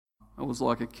I was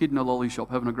like a kid in a lolly shop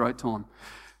having a great time.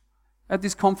 At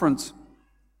this conference,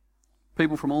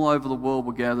 people from all over the world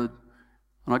were gathered,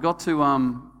 and I got to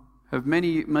have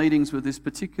many meetings with this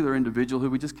particular individual who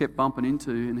we just kept bumping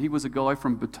into, and he was a guy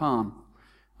from Bhutan.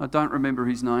 I don't remember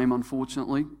his name,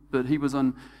 unfortunately, but he was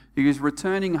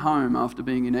returning home after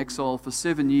being in exile for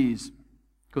 7 years,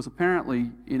 because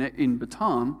apparently in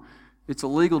Bhutan, it's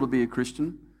illegal to be a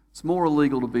Christian. It's more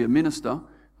illegal to be a minister.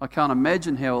 I can't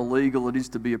imagine how illegal it is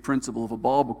to be a principal of a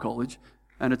Bible college,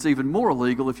 and it's even more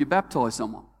illegal if you baptise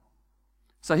someone.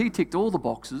 So he ticked all the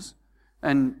boxes,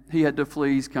 and he had to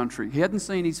flee his country. He hadn't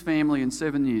seen his family in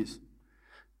 7 years.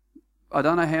 I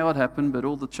don't know how it happened, but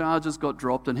all the charges got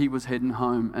dropped and he was heading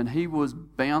home, and he was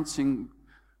bouncing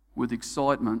with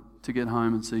excitement to get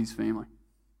home and see his family.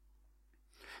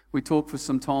 We talked for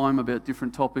some time about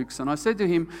different topics, and I said to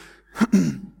him,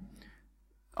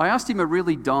 I asked him a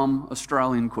really dumb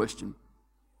Australian question.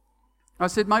 I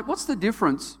said, mate, what's the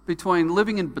difference between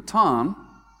living in Bhutan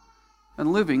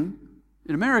and living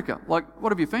in America? Like,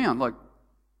 what have you found? Like,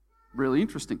 really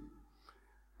interesting.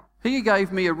 He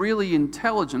gave me a really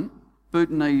intelligent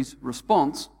Bhutanese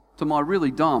response to my really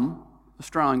dumb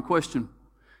Australian question,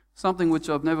 something which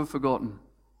I've never forgotten.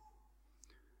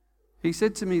 He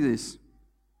said to me this.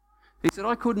 He said,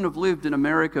 I couldn't have lived in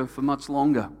America for much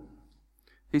longer.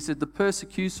 He said, the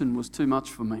persecution was too much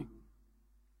for me.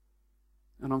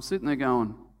 And I'm sitting there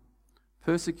going,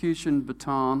 persecution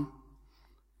Bhutan,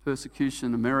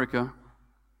 persecution America.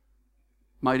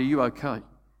 Mate, are you okay?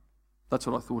 That's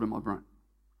what I thought in my brain.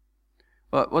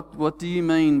 But what do you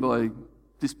mean by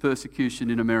this persecution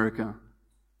in America?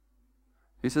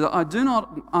 He said, I do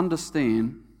not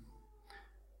understand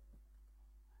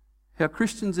how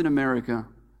Christians in America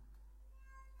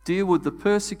deal with the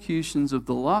persecutions of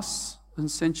the lusts and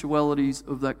sensualities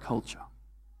of that culture.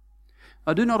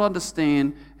 I do not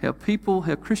understand how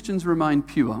Christians remain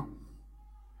pure,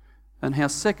 and how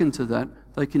second to that,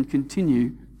 they can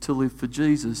continue to live for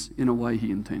Jesus in a way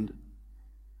he intended.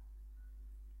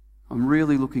 I'm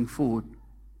really looking forward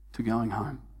to going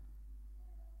home.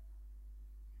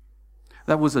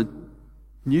 That was a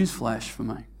newsflash for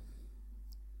me.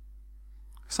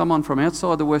 Someone from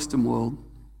outside the Western world,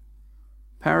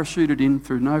 parachuted in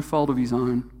through no fault of his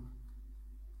own,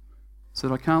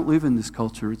 said, I can't live in this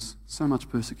culture, it's so much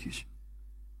persecution.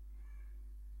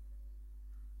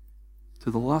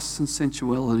 To the lusts and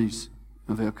sensualities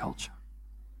of our culture.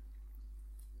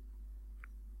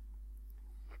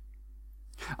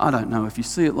 I don't know if you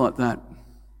see it like that,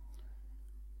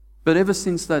 but ever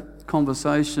since that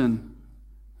conversation,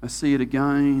 I see it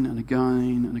again and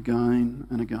again and again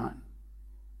and again.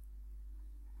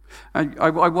 I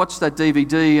watched that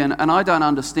DVD and I don't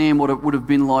understand what it would have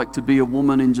been like to be a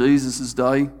woman in Jesus'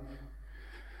 day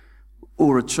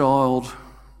or a child.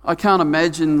 I can't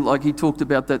imagine, like he talked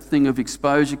about that thing of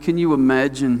exposure. Can you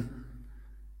imagine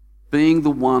being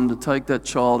the one to take that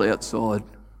child outside,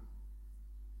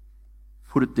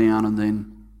 put it down and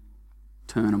then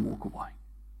turn and walk away?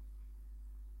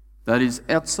 That is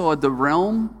outside the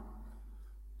realm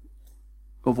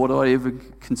of what I ever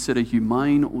consider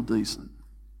humane or decent.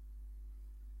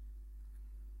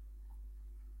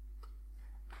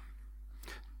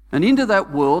 And into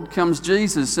that world comes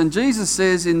Jesus. And Jesus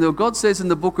says, God says in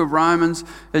the book of Romans,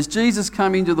 as Jesus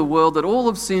came into the world, that all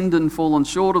have sinned and fallen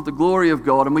short of the glory of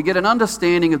God. And we get an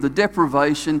understanding of the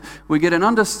deprivation. We get an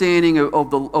understanding of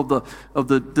the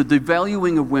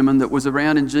devaluing of women that was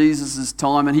around in Jesus'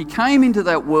 time. And he came into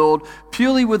that world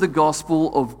purely with the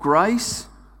gospel of grace,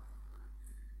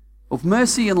 of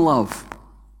mercy and love.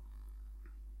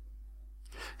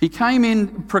 He came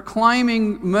in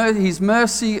proclaiming his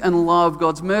mercy and love,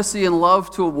 God's mercy and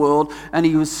love to a world, and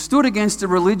he was stood against a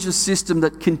religious system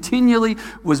that continually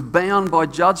was bound by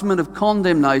judgment of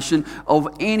condemnation of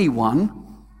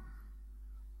anyone.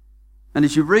 And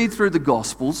as you read through the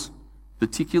Gospels,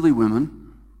 particularly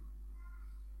women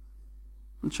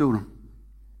and children.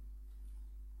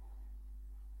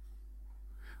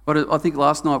 But I think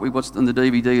last night we watched on the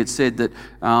DVD, it said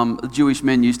that Jewish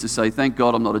men used to say, thank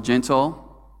God I'm not a Gentile.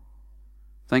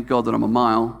 Thank God that I'm a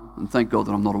male, and thank God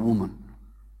that I'm not a woman.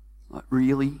 Like,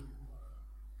 really?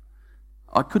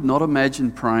 I could not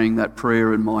imagine praying that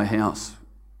prayer in my house,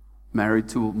 married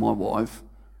to my wife,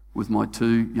 with my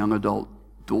 2 young adult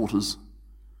daughters.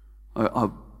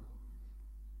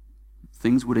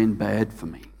 Things would end bad for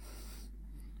me.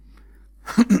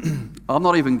 I'm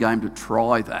not even going to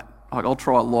try that. I'll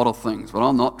try a lot of things, but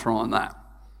I'm not trying that.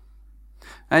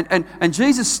 And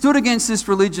Jesus stood against this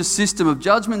religious system of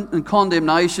judgment and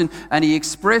condemnation, and he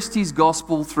expressed his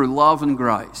gospel through love and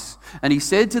grace. And he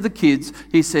said to the kids,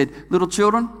 he said, little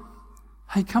children,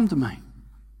 hey, come to me.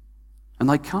 And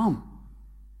they come.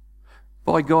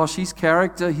 By gosh, his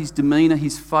character, his demeanour,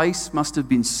 his face must have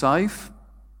been safe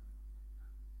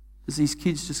as these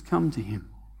kids just come to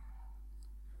him.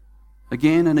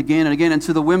 Again and again and again. And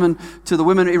to the women,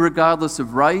 regardless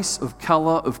of race, of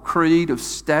colour, of creed, of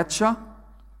stature,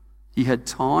 he had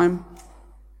time.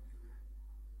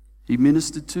 He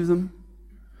ministered to them.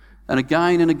 And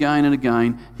again and again and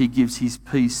again, he gives his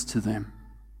peace to them.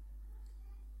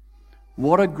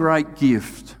 What a great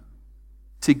gift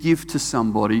to give to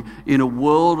somebody in a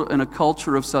world and a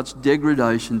culture of such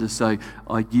degradation, to say,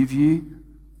 I give you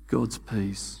God's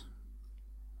peace.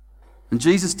 And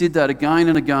Jesus did that again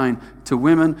and again to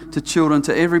women, to children,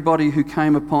 to everybody who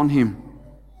came upon him.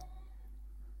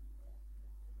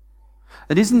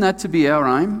 And isn't that to be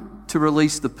our aim? To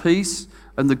release the peace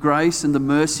and the grace and the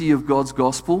mercy of God's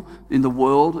gospel in the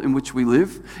world in which we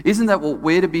live? Isn't that what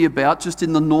we're to be about, just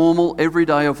in the normal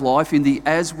everyday of life, in the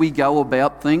as we go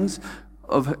about things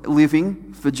of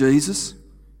living for Jesus?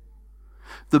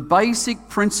 The basic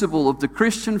principle of the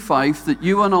Christian faith that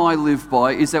you and I live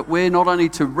by is that we're not only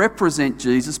to represent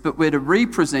Jesus, but we're to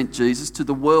represent Jesus to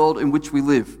the world in which we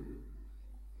live.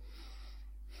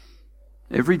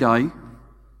 Every day,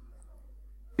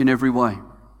 in every way.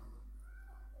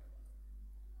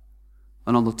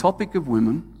 And on the topic of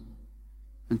women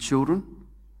and children,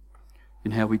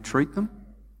 in how we treat them,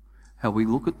 how we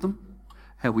look at them,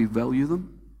 how we value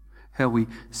them, how we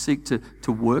seek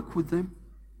to work with them,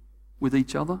 with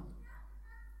each other,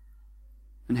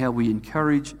 and how we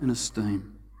encourage and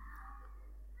esteem.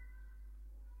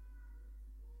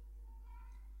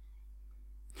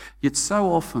 Yet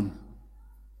so often,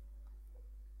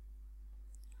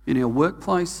 in our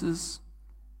workplaces,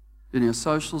 in our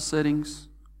social settings,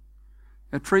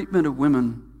 our treatment of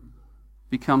women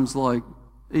becomes like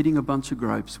eating a bunch of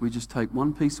grapes. We just take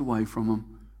one piece away from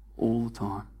them all the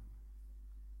time.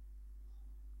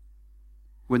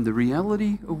 When the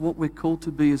reality of what we're called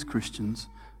to be as Christians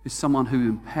is someone who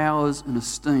empowers and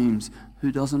esteems, who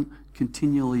doesn't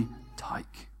continually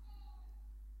take.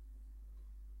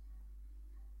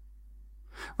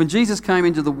 When Jesus came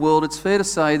into the world, it's fair to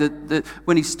say that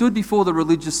when he stood before the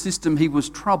religious system, he was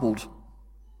troubled.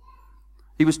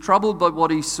 He was troubled by what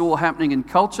he saw happening in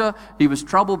culture. He was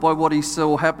troubled by what he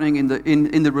saw happening in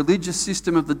the religious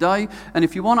system of the day. And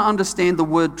if you want to understand the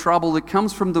word trouble, it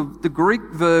comes from the Greek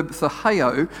verb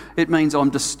thaheo. It means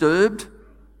I'm disturbed,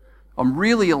 I'm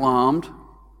really alarmed,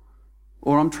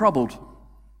 or I'm troubled.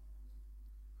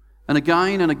 And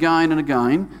again and again and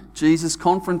again, Jesus'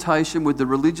 confrontation with the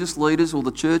religious leaders or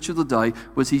the church of the day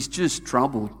was he's just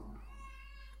troubled.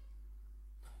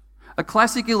 A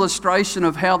classic illustration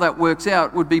of how that works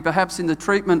out would be perhaps in the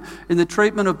treatment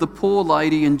of the poor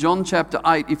lady in John chapter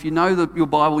 8. If you know your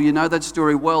Bible, you know that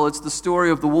story well. It's the story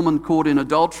of the woman caught in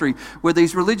adultery, where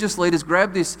these religious leaders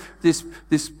grab this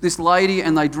lady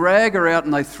and they drag her out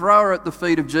and they throw her at the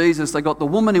feet of Jesus. They got the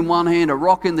woman in one hand, a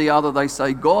rock in the other. They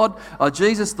say,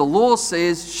 Jesus, the law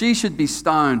says she should be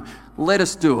stoned. Let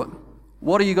us do it.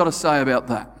 What do you got to say about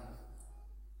that?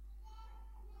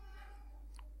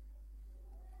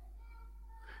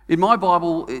 In my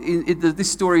Bible,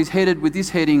 this story is headed with this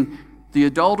heading, the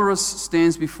adulteress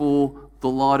stands before the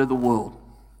light of the world.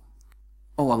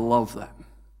 Oh, I love that.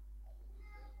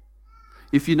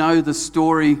 If you know the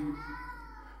story,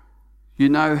 you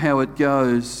know how it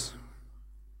goes.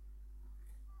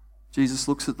 Jesus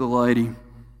looks at the lady.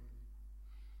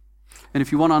 And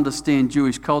if you want to understand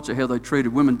Jewish culture, how they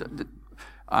treated women,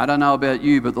 I don't know about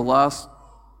you, but the last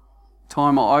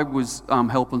time I was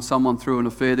helping someone through an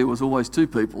affair, there was always two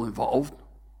people involved.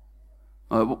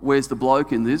 Where's the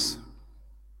bloke in this?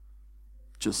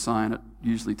 Just saying, it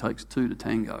usually takes two to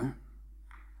tango.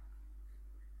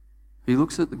 He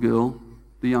looks at the girl,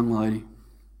 the young lady,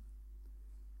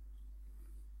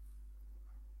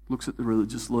 looks at the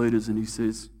religious leaders, and he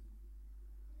says,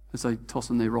 as they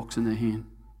tossing their rocks in their hand,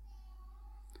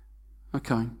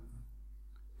 okay,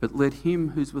 but let him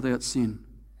who's without sin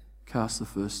cast the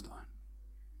first stone.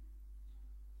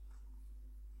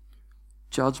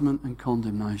 Judgment and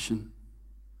condemnation,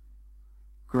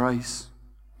 grace,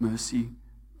 mercy,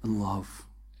 and love.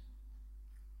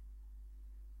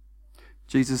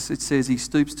 Jesus, it says, he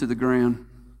stoops to the ground.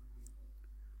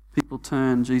 People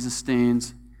turn, Jesus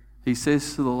stands. He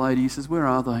says to the lady, he says, where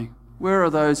are they? Where are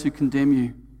those who condemn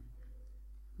you?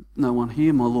 No one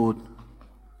here, my Lord.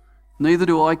 Neither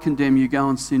do I condemn you. Go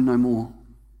and sin no more.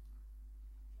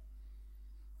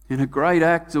 In a great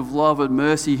act of love and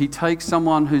mercy, he takes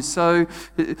someone who's so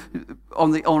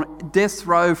on death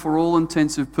row for all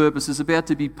intents and purposes, about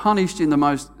to be punished in the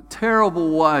most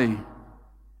terrible way,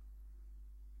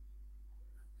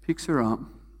 picks her up,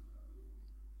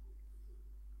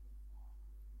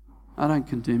 I don't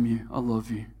condemn you. I love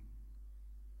you.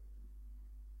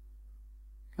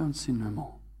 Go and sin no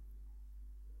more.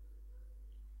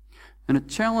 And it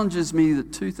challenges me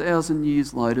that 2,000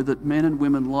 years later that men and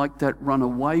women like that run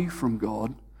away from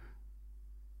God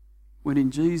when in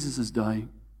Jesus' day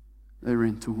they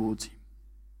ran towards Him.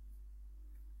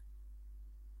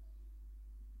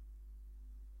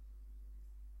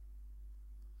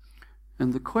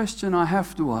 And the question I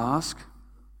have to ask,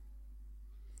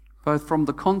 both from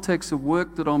the context of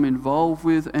work that I'm involved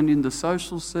with and in the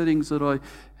social settings that I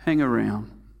hang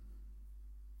around,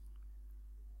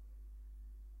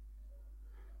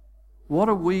 what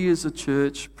are we as a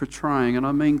church portraying? And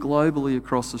I mean globally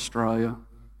across Australia,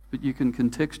 but you can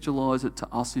contextualise it to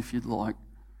us if you'd like.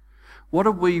 What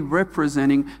are we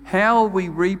representing? How are we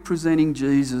representing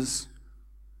Jesus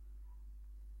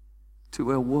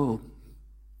to our world?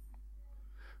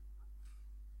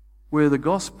 Where the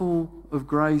gospel of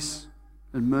grace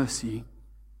and mercy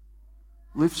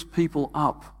lifts people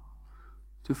up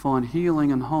to find healing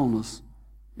and wholeness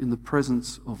in the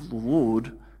presence of the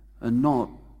Lord and not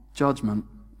judgment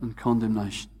and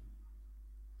condemnation.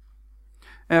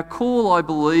 Our call, I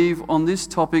believe, on this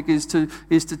topic is to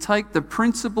take the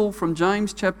principle from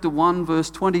James chapter 1, verse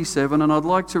 27, and I'd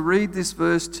like to read this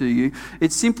verse to you.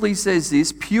 It simply says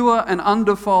this: "Pure and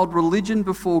undefiled religion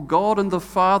before God and the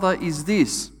Father is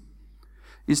this,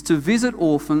 is to visit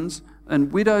orphans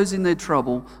and widows in their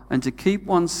trouble and to keep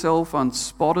oneself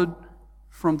unspotted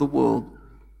from the world."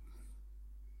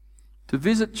 To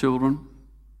visit children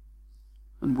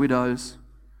and widows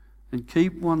and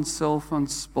keep oneself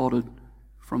unspotted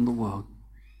from the world.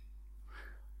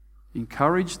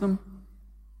 Encourage them.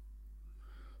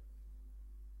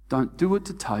 Don't do it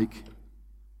to take,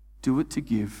 do it to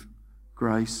give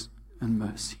grace and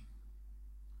mercy.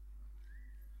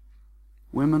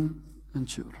 Women and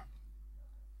children.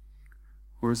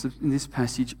 Or as in this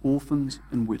passage, orphans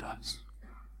and widows.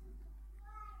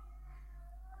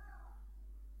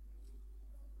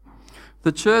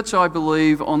 The church, I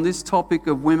believe, on this topic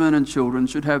of women and children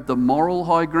should have the moral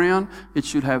high ground, it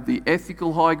should have the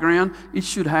ethical high ground, it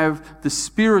should have the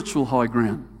spiritual high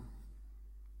ground.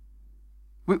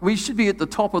 We should be at the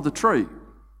top of the tree.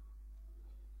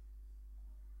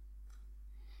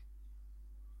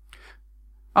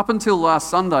 Up until last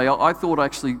Sunday, I thought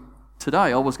actually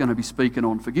today I was going to be speaking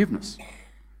on forgiveness.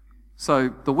 So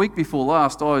the week before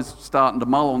last, I was starting to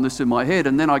mull on this in my head,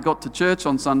 and then I got to church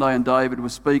on Sunday and David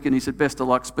was speaking. He said, "Best of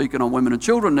luck speaking on women and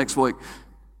children next week."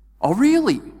 Oh,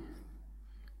 really?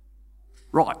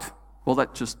 Right. Well,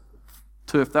 that just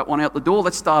turfed that one out the door.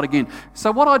 Let's start again.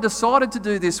 So what I decided to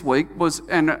do this week was,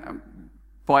 and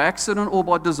by accident or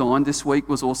by design, this week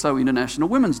was also International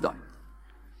Women's Day.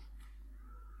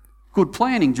 Good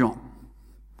planning, John.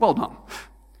 Well done.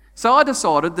 So I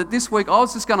decided that this week I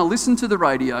was just going to listen to the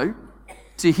radio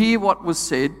to hear what was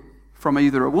said from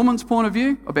either a woman's point of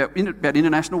view about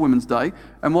International Women's Day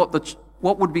and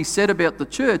what would be said about the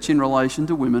church in relation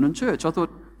to women and church. I thought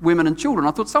women and children.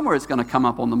 I thought somewhere it's going to come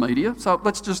up on the media. So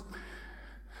let's just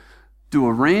do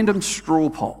a random straw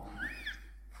poll.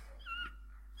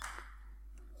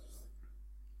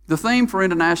 The theme for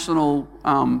International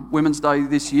Women's Day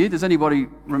this year, does anybody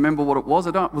remember what it was?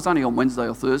 It was only on Wednesday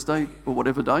or Thursday or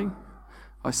whatever day.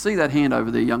 I see that hand over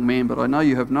there, young man, but I know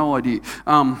you have no idea.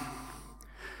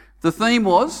 The theme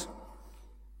was,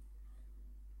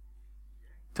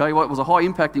 tell you what, it was a high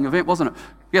impacting event, wasn't it?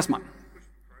 Yes, mate.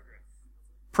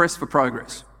 Press for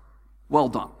progress. Well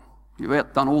done. You've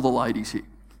outdone all the ladies here.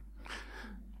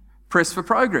 Press for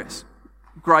progress.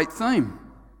 Great theme.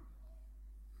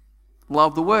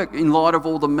 Love the work. In light of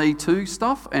all the Me Too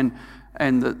stuff and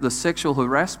the sexual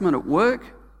harassment at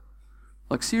work,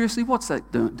 like seriously, what's that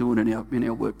doing in our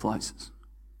workplaces?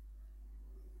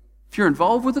 If you're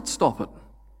involved with it, stop it.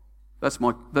 That's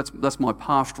my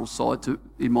pastoral side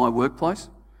in my workplace.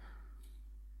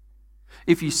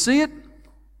 If you see it,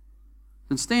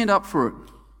 then stand up for it.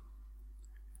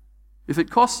 If it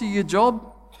costs you your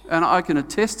job, and I can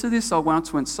attest to this, I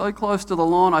once went so close to the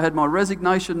line, I had my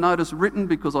resignation notice written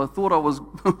because I thought I was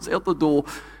out the door,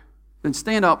 then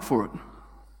stand up for it.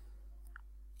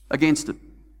 Against it.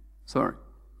 Sorry.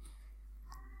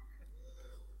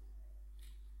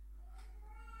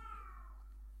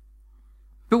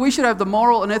 But we should have the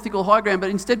moral and ethical high ground. But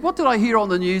instead, what did I hear on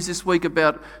the news this week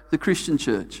about the Christian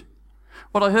church?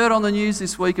 What I heard on the news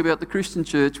this week about the Christian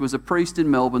church was a priest in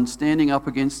Melbourne standing up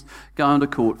against going to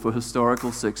court for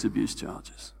historical sex abuse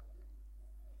charges.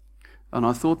 And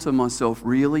I thought to myself,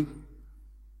 really?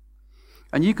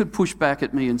 And you could push back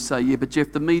at me and say, yeah, but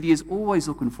Jeff, the media is always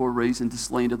looking for a reason to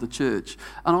slander the church.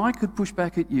 And I could push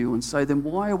back at you and say, then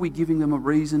why are we giving them a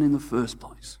reason in the first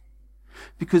place?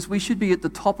 Because we should be at the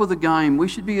top of the game. We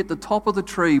should be at the top of the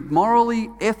tree, morally,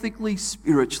 ethically,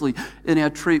 spiritually, in our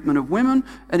treatment of women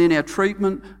and in our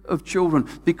treatment of children.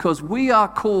 Because we are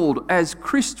called as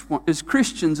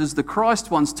Christians, as the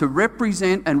Christ ones, to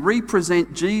represent and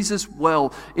represent Jesus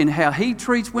well in how he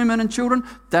treats women and children.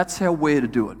 That's how we're to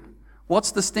do it.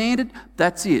 What's the standard?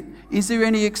 That's it. Is there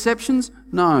any exceptions?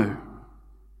 No.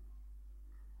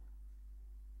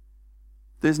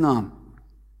 There's none.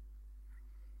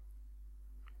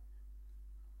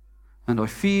 And I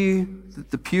fear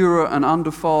that the pure and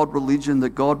undefiled religion that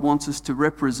God wants us to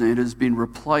represent has been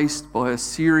replaced by a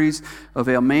series of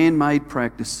our man-made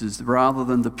practices rather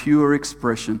than the pure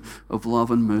expression of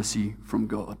love and mercy from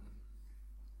God.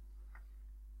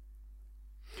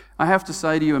 I have to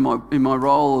say to you, in my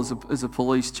role as a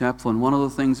police chaplain, one of the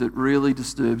things that really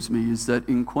disturbs me is that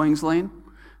in Queensland,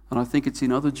 and I think it's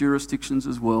in other jurisdictions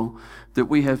as well, that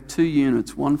we have two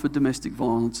units, one for domestic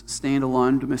violence,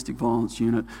 standalone domestic violence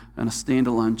unit, and a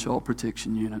standalone child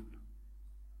protection unit.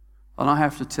 And I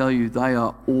have to tell you, they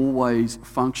are always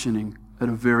functioning at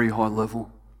a very high level.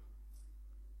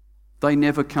 They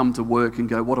never come to work and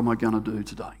go, what am I going to do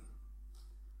today?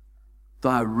 They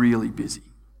are really busy.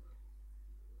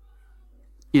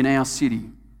 In our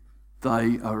city,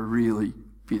 they are really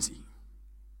busy.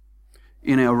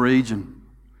 In our region,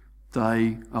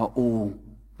 they are all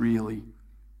really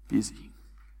busy.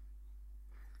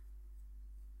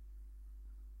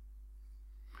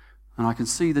 And I can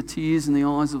see the tears in the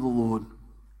eyes of the Lord.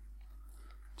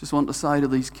 Just want to say to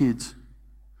these kids,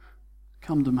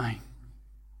 come to me.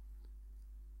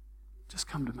 Just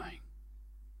come to me.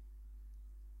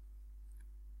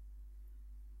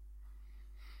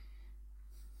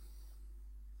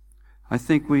 I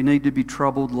think we need to be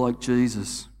troubled like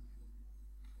Jesus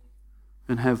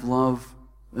and have love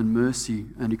and mercy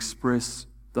and express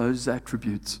those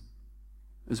attributes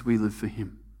as we live for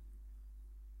him.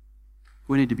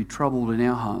 We need to be troubled in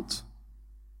our hearts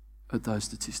at those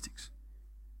statistics,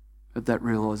 at that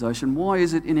realisation. Why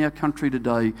is it in our country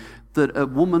today that a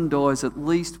woman dies, at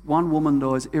least one woman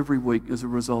dies every week as a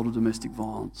result of domestic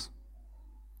violence?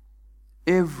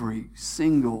 Every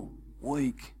single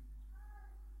week.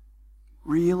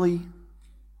 Really?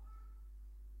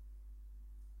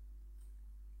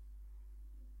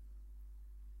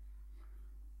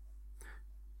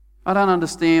 I don't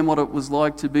understand what it was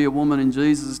like to be a woman in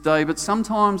Jesus' day, but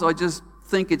sometimes I just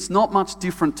think it's not much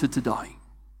different to today.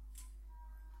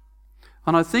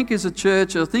 And I think as a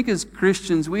church, I think as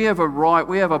Christians, we have a right,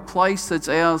 we have a place that's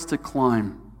ours to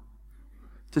claim.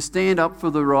 To stand up for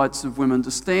the rights of women,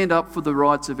 to stand up for the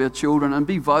rights of our children and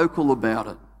be vocal about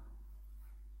it.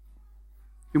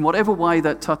 In whatever way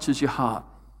that touches your heart.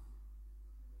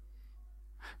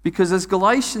 Because as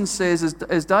Galatians says,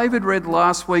 as David read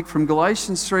last week from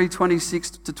Galatians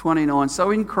 3:26 to 29, so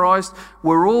in Christ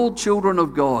we're all children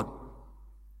of God.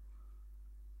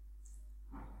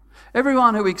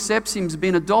 Everyone who accepts him has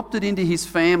been adopted into his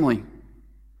family.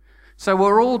 So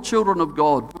we're all children of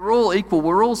God. We're all equal.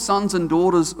 We're all sons and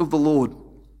daughters of the Lord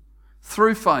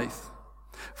through faith.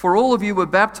 For all of you were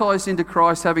baptized into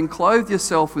Christ, having clothed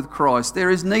yourself with Christ. There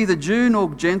is neither Jew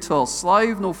nor Gentile,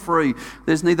 slave nor free.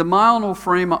 There's neither male nor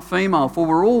female, for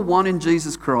we're all one in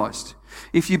Jesus Christ.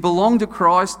 If you belong to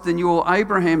Christ, then you are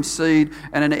Abraham's seed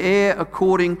and an heir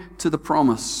according to the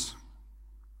promise.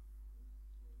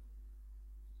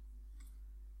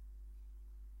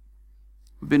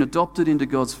 We've been adopted into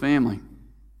God's family.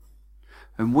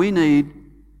 And we need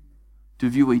to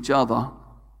view each other,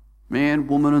 man,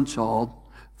 woman and child,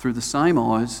 through the same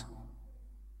eyes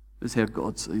as how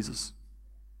God sees us.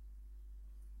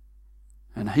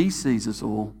 And he sees us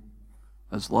all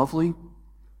as lovely,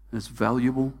 as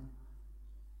valuable,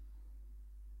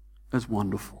 as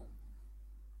wonderful.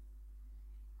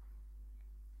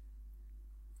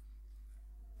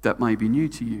 That may be new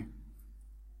to you.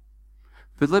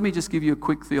 But let me just give you a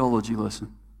quick theology lesson.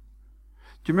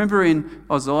 Do you remember in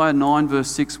Isaiah 9 verse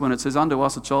 6 when it says, unto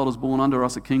us a child is born, unto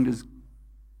us a king is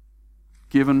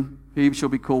given, he shall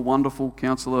be called Wonderful,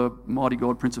 Counselor, Mighty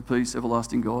God, Prince of Peace,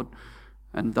 Everlasting God,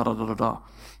 and da-da-da-da-da.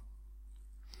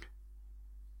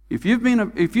 If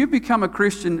you've become a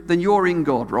Christian, then you're in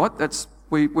God, right?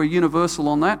 We're universal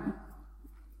on that.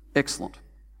 Excellent.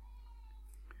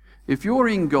 If you're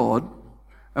in God,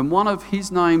 and one of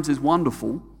his names is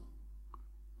Wonderful,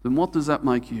 then what does that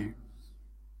make you?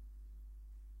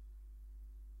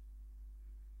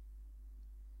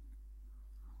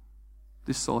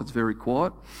 This side's very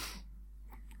quiet.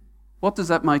 What does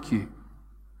that make you?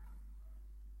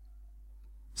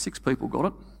 6 people got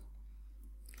it.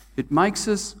 It makes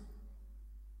us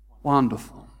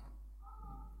wonderful.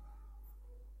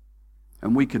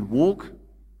 And we can walk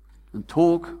and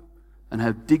talk and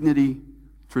have dignity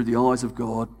through the eyes of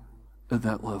God at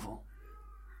that level.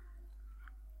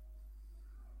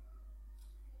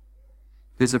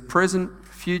 There's a present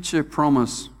future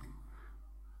promise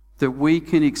that we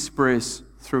can express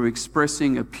through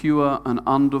expressing a pure and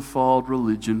undefiled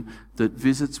religion that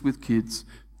visits with kids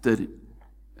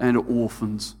and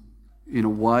orphans in a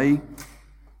way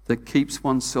that keeps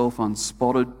oneself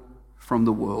unspotted from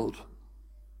the world.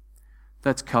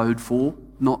 That's code for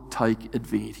not take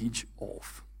advantage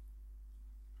of.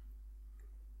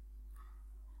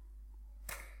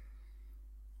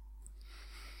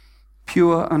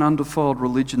 Pure and undefiled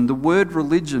religion. The word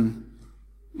religion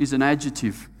is an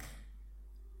adjective.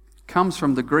 It comes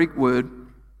from the Greek word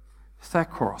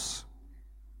thakros,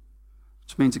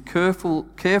 which means a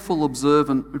careful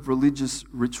observant of religious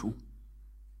ritual.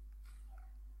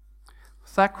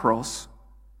 Thakros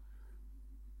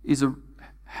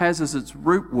has as its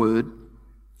root word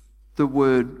the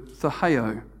word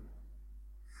thaheo,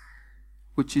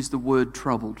 which is the word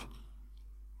troubled.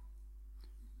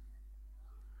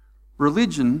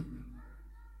 Religion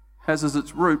has as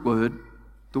its root word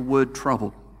the word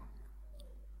troubled.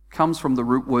 Comes from the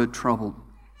root word troubled.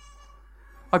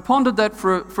 I pondered that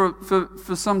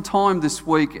for some time this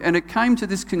week, and it came to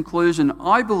this conclusion.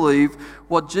 I believe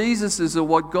what Jesus is, or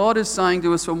what God is saying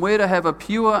to us, when we're to have a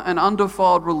pure and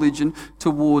undefiled religion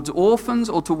towards orphans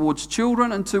or towards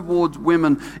children and towards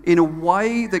women in a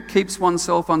way that keeps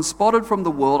oneself unspotted from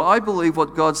the world. I believe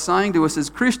what God's saying to us as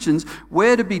Christians,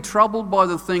 we're to be troubled by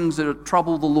the things that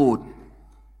trouble the Lord.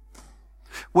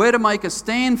 We're to make a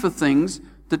stand for things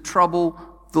that trouble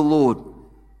the Lord.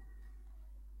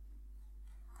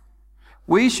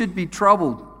 We should be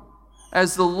troubled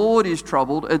as the Lord is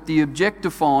troubled at the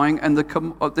objectifying and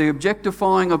the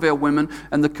objectifying of our women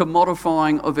and the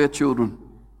commodifying of our children.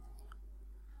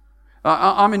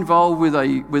 I'm involved with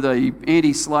a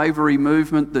anti-slavery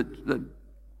movement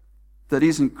that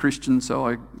isn't Christian, so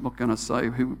I'm not going to say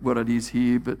what it is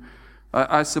here, but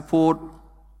I support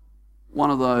one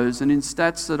of those, and in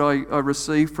stats that I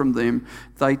receive from them,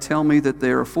 they tell me that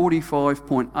there are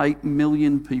 45.8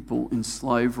 million people in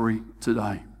slavery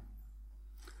today.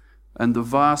 And the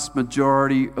vast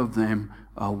majority of them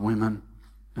are women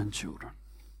and children.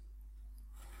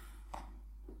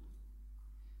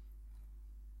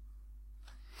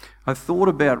 I thought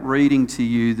about reading to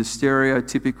you the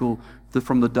stereotypical,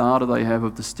 from the data they have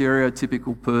of the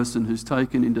stereotypical person who's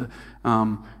taken into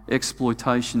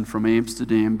exploitation from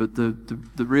Amsterdam, but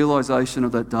the realisation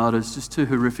of that data is just too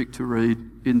horrific to read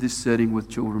in this setting with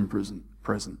children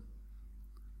present.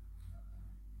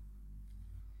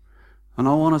 And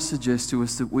I want to suggest to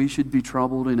us that we should be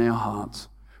troubled in our hearts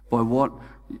by what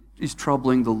is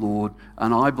troubling the Lord,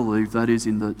 and I believe that is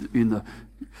in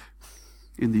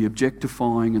the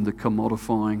objectifying and the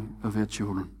commodifying of our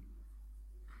children.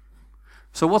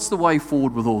 So what's the way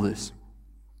forward with all this?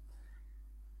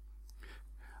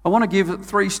 I want to give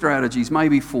 3 strategies,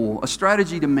 maybe 4. A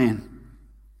strategy to men.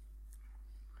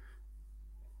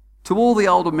 To all the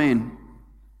older men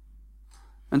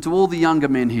and to all the younger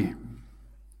men here.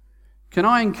 Can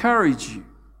I encourage you?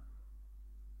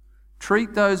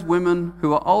 Treat those women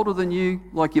who are older than you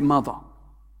like your mother.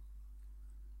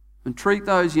 And treat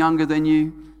those younger than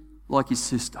you like your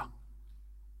sister.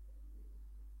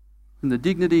 And the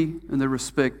dignity and the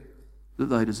respect that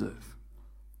they deserve.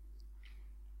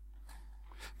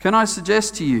 Can I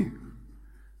suggest to you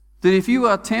that if you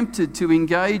are tempted to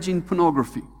engage in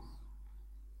pornography,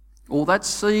 or that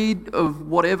seed of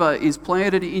whatever is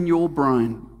planted in your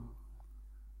brain,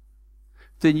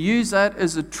 then use that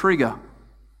as a trigger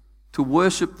to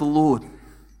worship the Lord.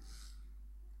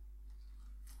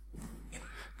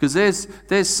 Because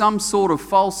there's some sort of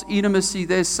false intimacy,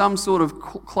 there's some sort of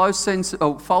false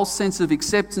sense of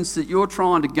acceptance that you're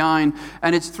trying to gain,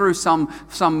 and it's through some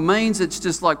means. It's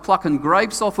just like plucking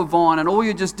grapes off a vine, and all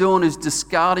you're just doing is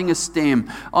discarding a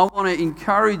stem. I want to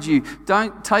encourage you,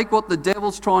 don't take what the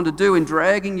devil's trying to do in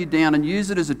dragging you down and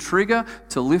use it as a trigger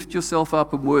to lift yourself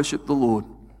up and worship the Lord.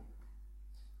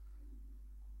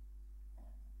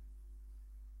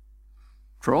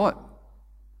 Try it.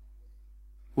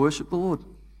 Worship the Lord.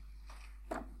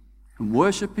 And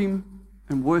worship Him,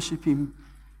 and worship Him,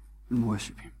 and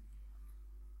worship Him.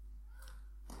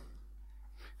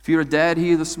 If you're a dad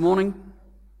here this morning,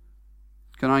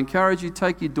 can I encourage you,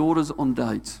 take your daughters on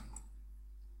dates.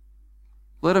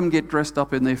 Let them get dressed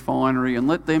up in their finery and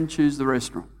let them choose the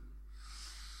restaurant.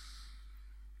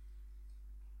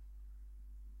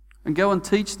 And go and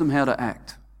teach them how to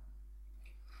act.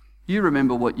 You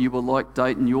remember what you were like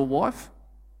dating your wife?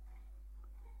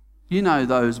 You know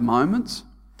those moments.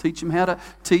 Teach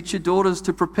your daughters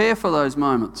to prepare for those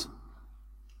moments.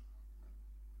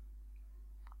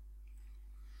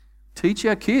 Teach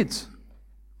our kids.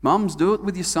 Mums, do it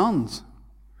with your sons.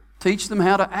 Teach them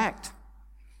how to act.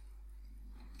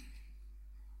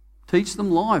 Teach them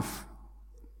life.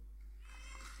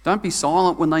 Don't be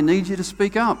silent when they need you to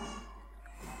speak up.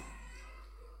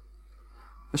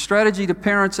 A strategy to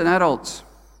parents and adults.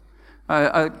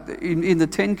 In the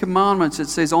Ten Commandments it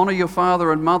says, honour your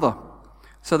father and mother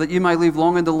so that you may live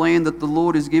long in the land that the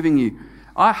Lord is giving you.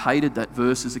 I hated that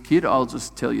verse as a kid. I'll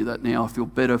just tell you that now. I feel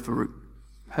better for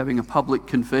having a public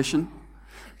confession.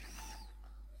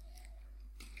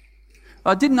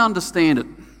 I didn't understand it.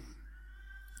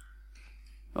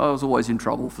 I was always in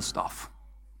trouble for stuff.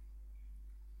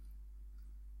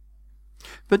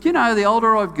 But you know, the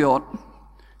older I've got,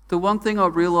 the one thing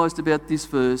I've realised about this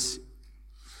verse,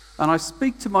 and I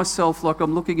speak to myself like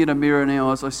I'm looking in a mirror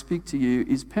now as I speak to you,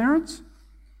 is parents,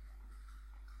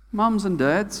 mums and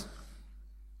dads,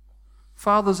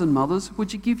 fathers and mothers,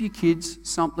 would you give your kids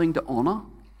something to honour?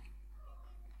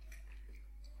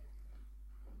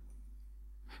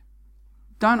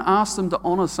 Don't ask them to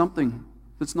honour something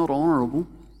that's not honourable.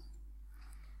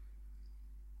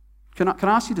 Can I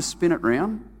ask you to spin it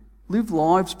round? Live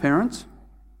lives, parents,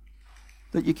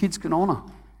 that your kids can honour.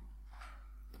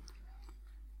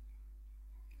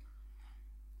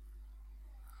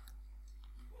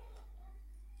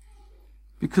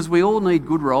 Because we all need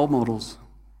good role models.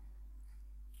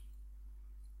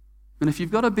 And if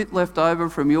you've got a bit left over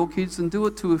from your kids, then do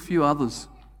it to a few others.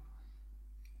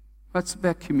 That's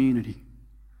about community.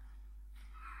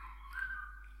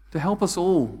 To help us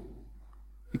all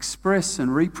express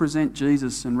and represent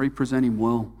Jesus and represent him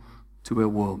well to our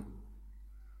world.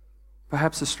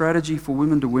 Perhaps a strategy for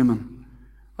women to women.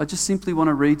 I just simply want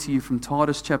to read to you from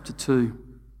Titus chapter 2.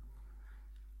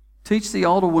 Teach the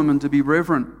older women to be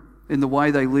reverent in the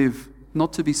way they live,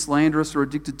 not to be slanderous or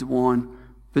addicted to wine,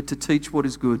 but to teach what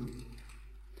is good.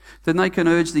 Then they can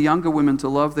urge the younger women to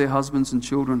love their husbands and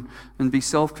children and be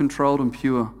self-controlled and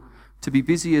pure, to be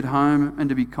busy at home and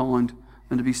to be kind,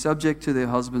 and to be subject to their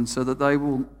husbands, so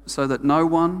that no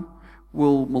one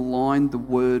will malign the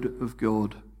word of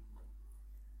God.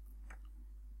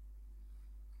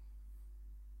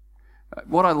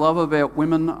 What I love about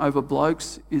women over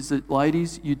blokes is that,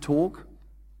 ladies, you talk.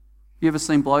 You ever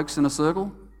seen blokes in a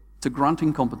circle? It's a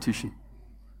grunting competition.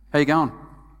 How you going?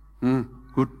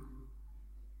 Good.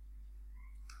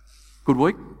 Good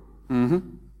week? Mm-hmm.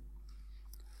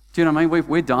 Do you know what I mean?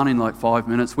 We're done in like 5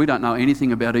 minutes. We don't know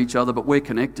anything about each other, but we're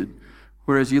connected.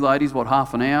 Whereas you ladies,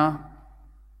 half an hour?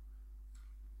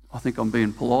 I think I'm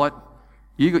being polite.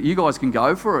 You guys can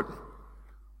go for it.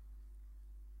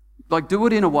 Like, do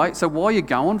it in a way. So while you're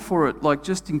going for it, like,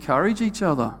 just encourage each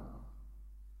other.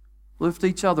 Lift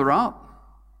each other up.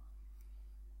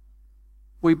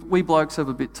 We blokes have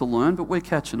a bit to learn, but we're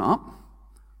catching up.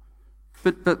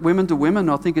 But women to women,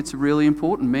 I think it's really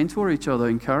important. Mentor each other,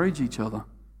 encourage each other.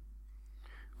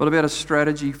 What about a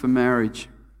strategy for marriage?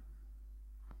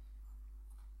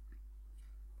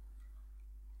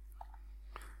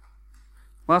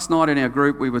 Last night in our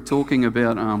group we were talking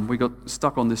about, we got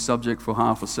stuck on this subject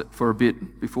for a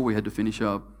bit before we had to finish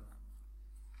up.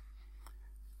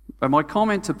 And my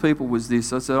comment to people was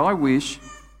this. I said, I wish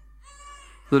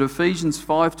that Ephesians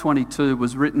 5:22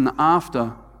 was written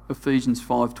after Ephesians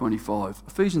 5:25.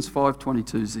 Ephesians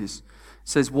 5:22 is this. It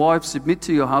says, wives, submit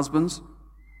to your husbands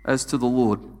as to the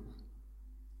Lord.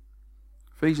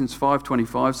 Ephesians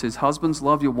 5:25 says, husbands,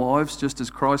 love your wives just as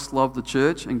Christ loved the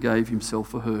church and gave himself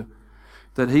for her,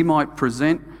 that he might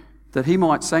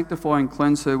sanctify and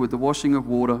cleanse her with the washing of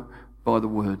water by the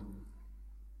word.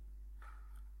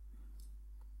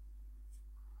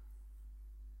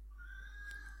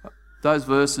 Those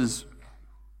verses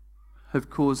have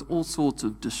caused all sorts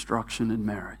of destruction in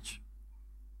marriage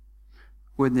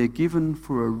when they're given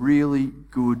for a really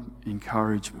good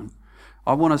encouragement.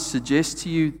 I want to suggest to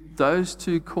you those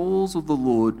two calls of the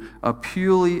Lord are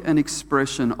purely an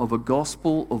expression of a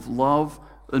gospel of love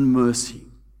and mercy.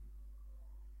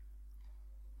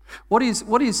 What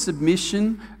is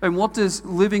submission, and what does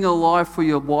living a life for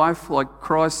your wife like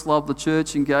Christ loved the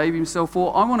church and gave himself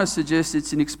for? I want to suggest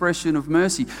it's an expression of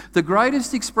mercy. The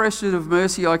greatest expression of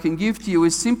mercy I can give to you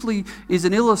is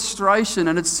an illustration,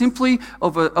 and it's simply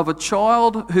of a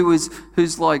child who's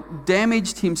like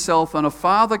damaged himself, and a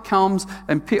father comes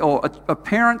or a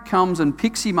parent comes and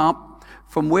picks him up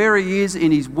from where he is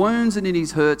in his wounds and in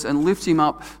his hurts and lifts him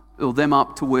up or them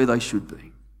up to where they should be.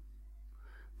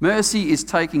 Mercy is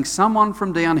taking someone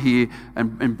from down here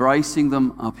and embracing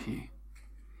them up here.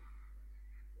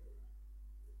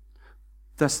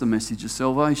 That's the message of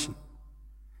salvation.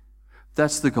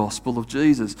 That's the gospel of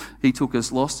Jesus. He took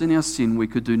us lost in our sin. We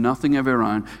could do nothing of our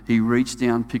own. He reached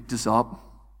down, picked us up,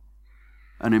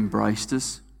 and embraced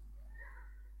us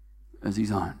as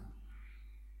his own.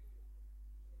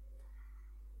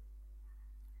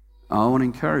 I want to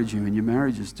encourage you in your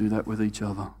marriages, do that with each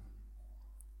other.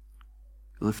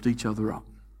 Lift each other up.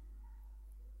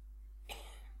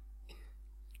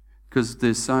 Because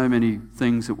there's so many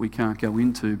things that we can't go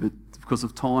into, but because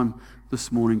of time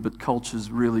this morning, but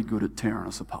culture's really good at tearing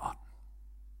us apart.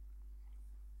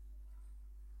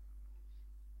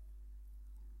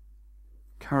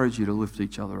 Encourage you to lift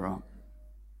each other up.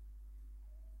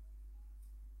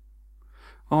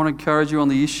 I want to encourage you on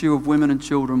the issue of women and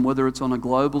children, whether it's on a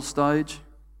global stage,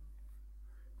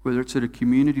 whether it's at a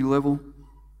community level,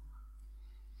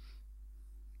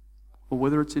 or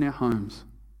whether it's in our homes.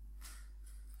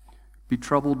 Be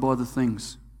troubled by the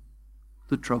things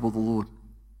that trouble the Lord.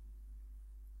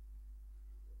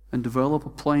 And develop a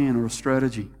plan or a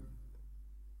strategy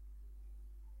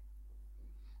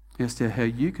as to how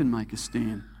you can make a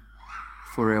stand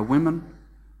for our women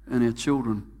and our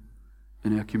children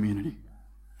in our community.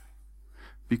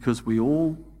 Because we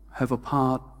all have a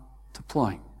part to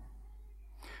play.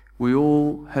 We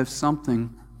all have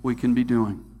something we can be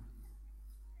doing.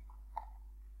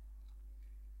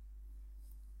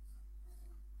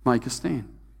 Make a stand.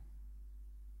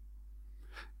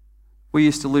 We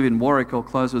used to live in Warwick. I'll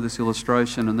close with this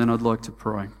illustration and then I'd like to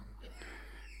pray.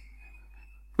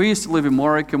 We used to live in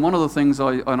Warwick, and one of the things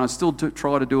I still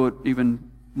try to do it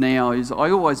even now is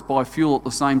I always buy fuel at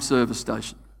the same service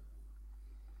station.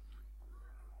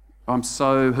 I'm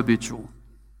so habitual.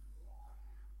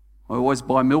 I always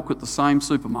buy milk at the same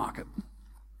supermarket.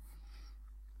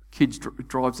 It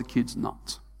drives the kids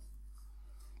nuts.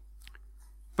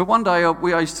 But one day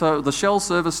the Shell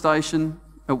service station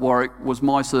at Warwick was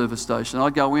my service station.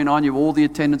 I'd go in, I knew all the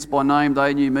attendants by name,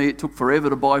 they knew me. It took forever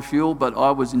to buy fuel, but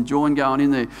I was enjoying going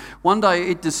in there. One day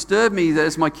it disturbed me that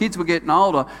as my kids were getting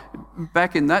older,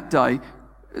 back in that day,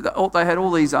 they had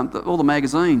all these, all the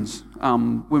magazines,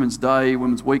 Women's Day,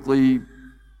 Women's Weekly,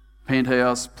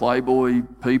 Penthouse, Playboy,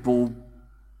 People,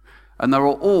 and they were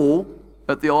all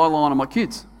at the eye line of my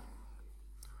kids.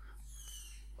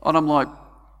 And I'm like,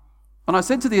 and I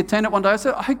said to the attendant one day, I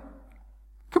said, hey,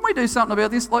 can we do something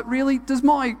about this? Like, really, does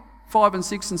my 5 and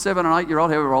 6 and 7 and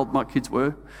 8-year-old, however old my kids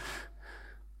were,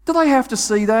 do they have to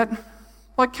see that?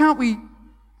 Like, can't we,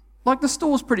 like the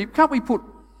store's pretty, can't we put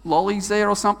lollies there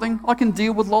or something? I can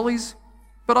deal with lollies,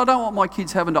 but I don't want my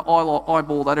kids having to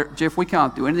eyeball that. Jeff, we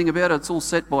can't do anything about it. It's all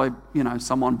set by,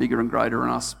 someone bigger and greater than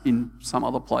us in some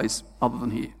other place other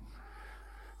than here.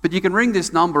 But you can ring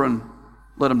this number and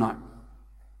let them know.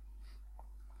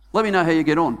 Let me know how you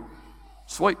get on.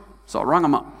 Sweet. So I rang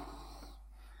them up.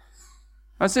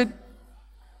 I said,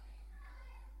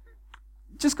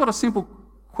 just got a simple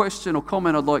question or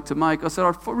comment I'd like to make. I said,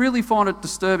 I really find it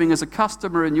disturbing as a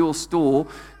customer in your store,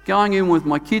 going in with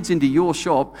my kids into your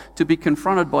shop, to be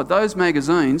confronted by those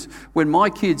magazines when my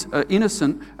kids are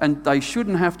innocent and they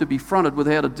shouldn't have to be fronted with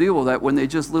how to deal with that when they're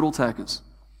just little tackers.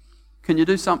 Can you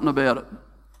do something about it?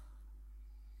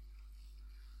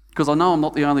 Because I know I'm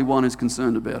not the only one who's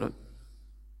concerned about it.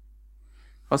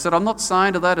 I said, I'm not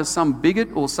saying to that as some bigot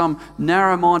or some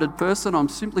narrow-minded person. I'm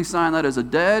simply saying that as a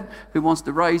dad who wants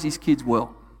to raise his kids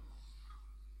well.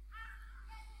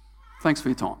 Thanks for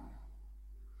your time.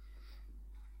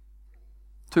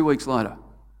 2 weeks later,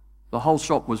 the whole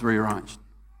shop was rearranged.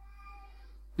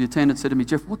 The attendant said to me,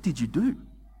 Jeff, what did you do?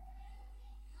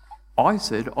 I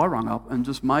said, I rung up and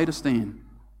just made a stand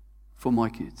for my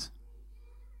kids.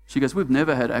 She goes, we've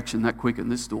never had action that quick in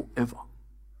this store, ever.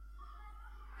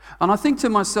 And I think to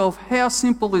myself, how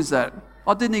simple is that?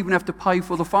 I didn't even have to pay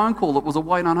for the phone call. It was a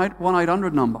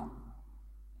 1-800 number.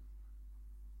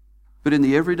 But in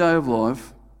the everyday of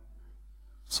life,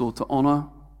 sought to honour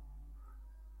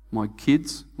my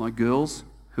kids, my girls,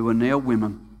 who are now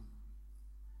women,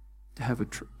 to have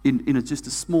just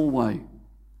a small way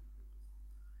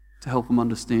to help them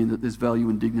understand that there's value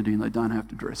and dignity and they don't have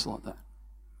to dress like that.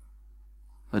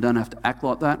 They don't have to act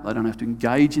like that. They don't have to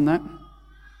engage in that.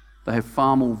 They have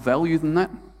far more value than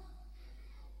that.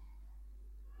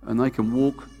 And they can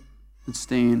walk and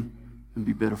stand and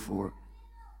be better for it.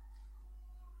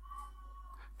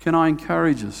 Can I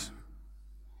encourage us?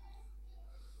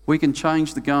 We can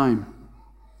change the game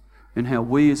in how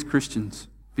we as Christians,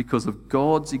 because of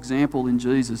God's example in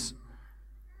Jesus,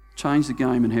 change the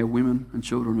game in how women and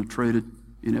children are treated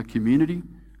in our community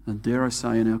and, dare I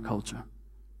say, in our culture,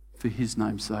 for His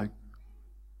name's sake.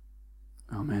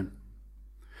 Amen.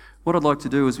 What I'd like to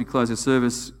do as we close our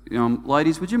service,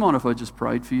 ladies, would you mind if I just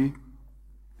prayed for you?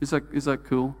 Is that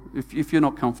cool? If you're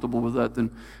not comfortable with that,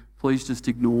 then please just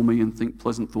ignore me and think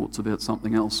pleasant thoughts about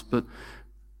something else. But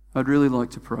I'd really like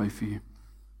to pray for you.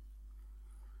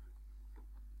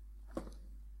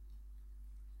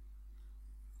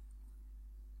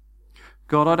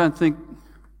 God, I don't think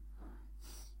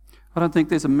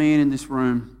there's a man in this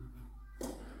room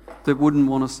that wouldn't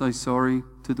want to say sorry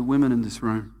to the women in this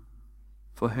room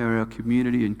for how our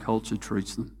community and culture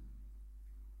treats them.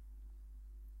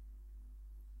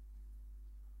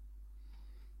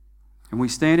 And we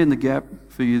stand in the gap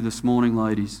for you this morning,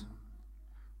 ladies,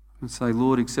 and say,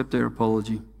 Lord, accept our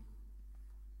apology.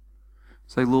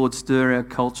 Say, Lord, stir our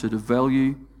culture to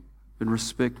value and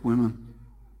respect women,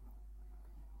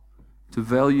 to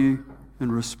value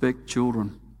and respect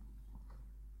children,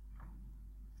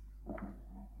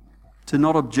 to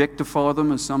not objectify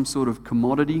them as some sort of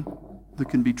commodity that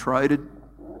can be traded,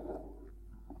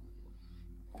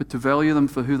 but to value them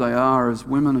for who they are as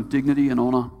women of dignity and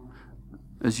honour,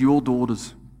 as your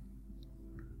daughters.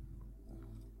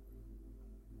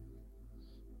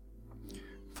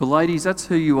 For ladies, that's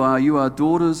who you are. You are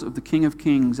daughters of the King of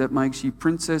Kings. That makes you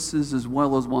princesses as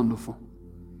well as wonderful.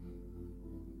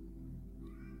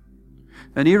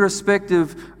 And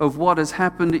irrespective of what has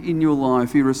happened in your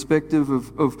life, irrespective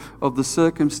of the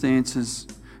circumstances,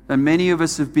 and many of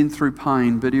us have been through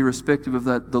pain, but irrespective of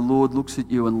that, the Lord looks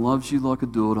at you and loves you like a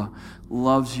daughter,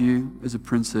 loves you as a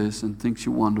princess and thinks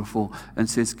you're wonderful and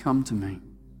says, come to me.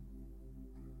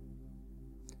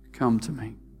 Come to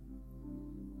me.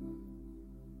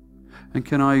 And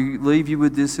can I leave you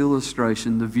with this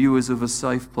illustration, the viewers of a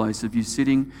safe place, of you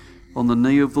sitting on the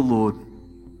knee of the Lord,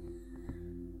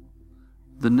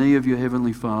 the knee of your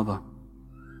Heavenly Father.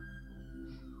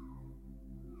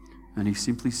 And He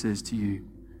simply says to you,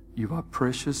 you are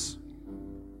precious,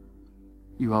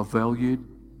 you are valued,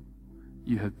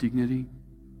 you have dignity,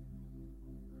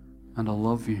 and I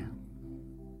love you.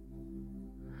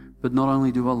 But not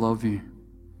only do I love you,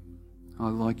 I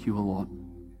like you a lot.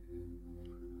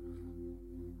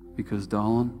 Because,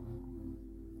 darling,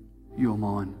 you're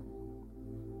mine.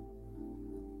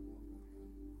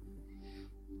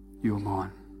 You're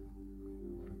mine.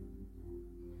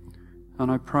 And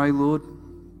I pray, Lord,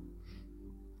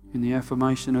 in the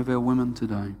affirmation of our women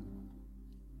today,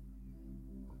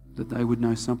 that they would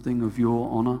know something of your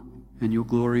honour and your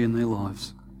glory in their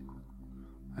lives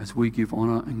as we give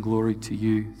honour and glory to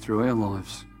you through our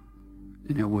lives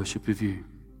in our worship of you.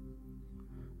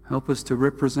 Help us to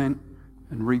represent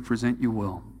and represent you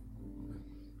well.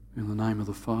 In the name of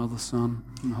the Father, Son,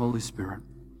 and Holy Spirit.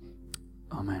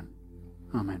 Amen.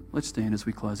 Amen. Let's stand as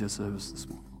we close our service this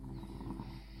morning.